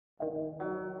Hi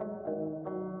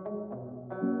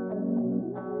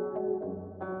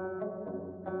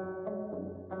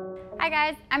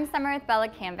guys, I'm Summer with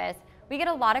BELLA+CANVAS. We get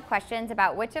a lot of questions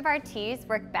about which of our teas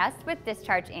work best with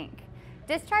Discharge Ink.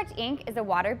 Discharge Ink is a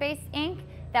water-based ink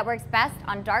that works best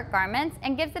on dark garments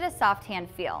and gives it a soft hand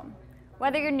feel.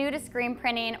 Whether you're new to screen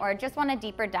printing or just want a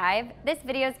deeper dive, this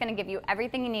video is going to give you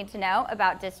everything you need to know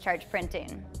about discharge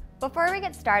printing. Before we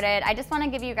get started, I just want to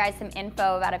give you guys some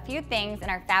info about a few things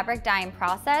in our fabric dyeing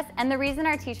process and the reason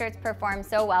our t-shirts perform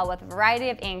so well with a variety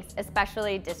of inks,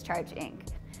 especially Discharge Ink.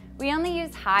 We only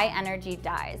use high energy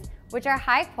dyes, which are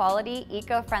high quality,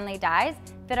 eco-friendly dyes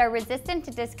that are resistant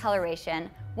to discoloration,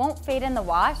 won't fade in the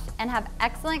wash, and have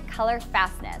excellent color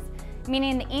fastness,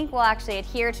 meaning the ink will actually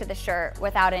adhere to the shirt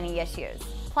without any issues.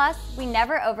 Plus, we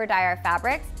never over dye our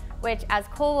fabrics, which, as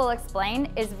Cole will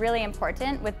explain, is really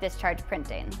important with discharge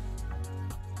printing.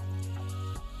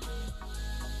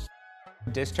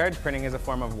 Discharge printing is a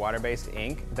form of water-based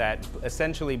ink that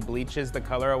essentially bleaches the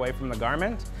color away from the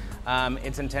garment.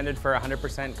 It's intended for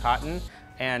 100% cotton,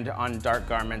 and on dark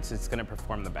garments it's going to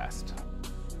perform the best.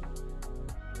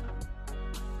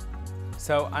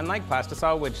 So unlike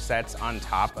plastisol, which sets on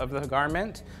top of the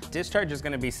garment, discharge is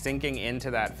going to be sinking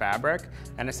into that fabric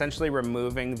and essentially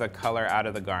removing the color out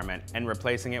of the garment and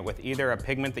replacing it with either a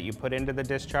pigment that you put into the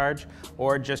discharge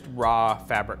or just raw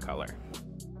fabric color.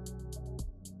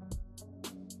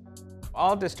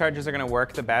 All discharges are going to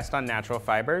work the best on natural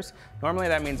fibers. Normally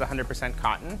that means 100%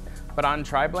 cotton, but on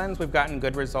tri-blends we've gotten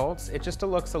good results. It just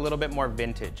looks a little bit more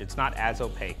vintage. It's not as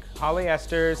opaque.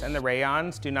 Polyesters and the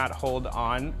rayons do not hold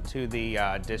on to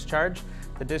the discharge.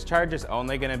 The discharge is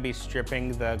only going to be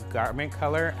stripping the garment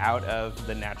color out of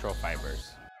the natural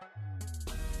fibers.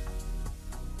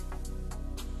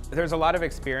 There's a lot of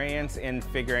experience in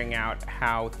figuring out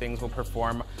how things will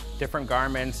perform, different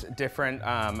garments, different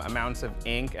amounts of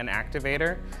ink and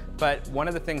activator. But one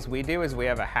of the things we do is we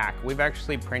have a hack. We've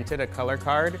actually printed a color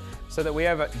card so that we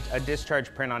have a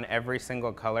discharge print on every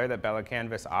single color that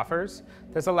BELLA+CANVAS offers.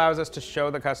 This allows us to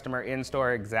show the customer in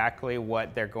store exactly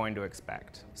what they're going to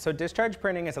expect. So discharge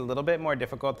printing is a little bit more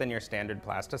difficult than your standard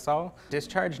plastisol.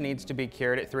 Discharge needs to be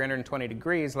cured at 320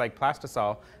 degrees like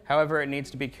plastisol. However, it needs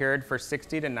to be cured for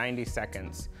 60 to 90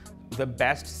 seconds. The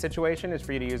best situation is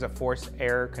for you to use a forced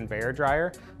air conveyor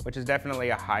dryer, which is definitely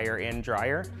a higher end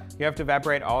dryer. You have to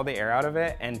evaporate all the air out of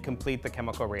it and complete the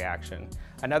chemical reaction.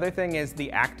 Another thing is the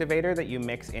activator that you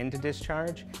mix into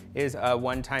discharge is a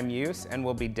one-time use and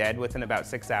will be dead within about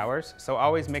 6 hours. So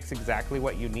always mix exactly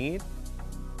what you need.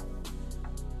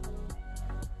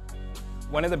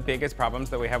 One of the biggest problems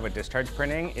that we have with discharge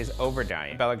printing is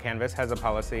overdying. BELLA+CANVAS has a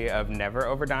policy of never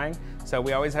overdying, so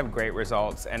we always have great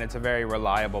results and it's a very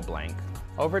reliable blank.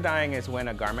 Overdying is when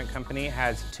a garment company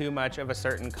has too much of a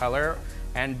certain color,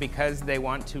 and because they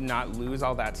want to not lose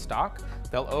all that stock,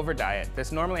 they'll overdye it.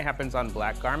 This normally happens on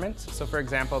black garments. So for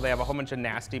example, they have a whole bunch of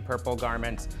nasty purple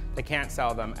garments, they can't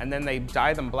sell them, and then they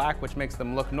dye them black, which makes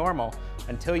them look normal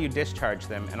until you discharge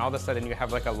them, and all of a sudden you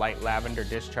have like a light lavender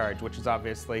discharge, which is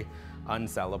obviously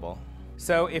unsellable.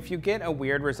 So if you get a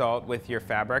weird result with your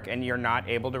fabric and you're not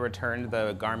able to return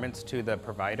the garments to the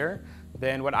provider,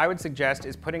 then what I would suggest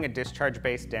is putting a discharge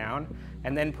base down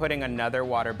and then putting another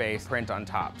water-based print on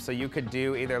top. So you could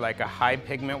do either like a high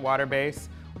pigment water base,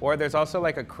 or there's also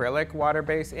like acrylic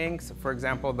water-based inks. For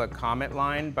example, the Comet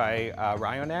line by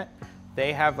Ryonet.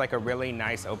 They have like a really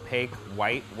nice opaque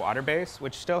white water base,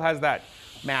 which still has that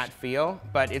matte feel,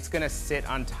 but it's gonna sit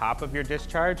on top of your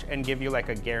discharge and give you like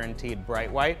a guaranteed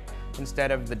bright white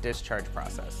instead of the discharge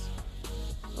process.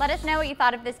 Let us know what you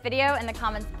thought of this video in the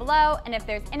comments below, and if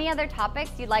there's any other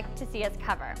topics you'd like to see us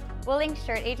cover. We'll link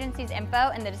Shirt Agency's info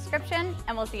in the description,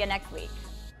 and we'll see you next week.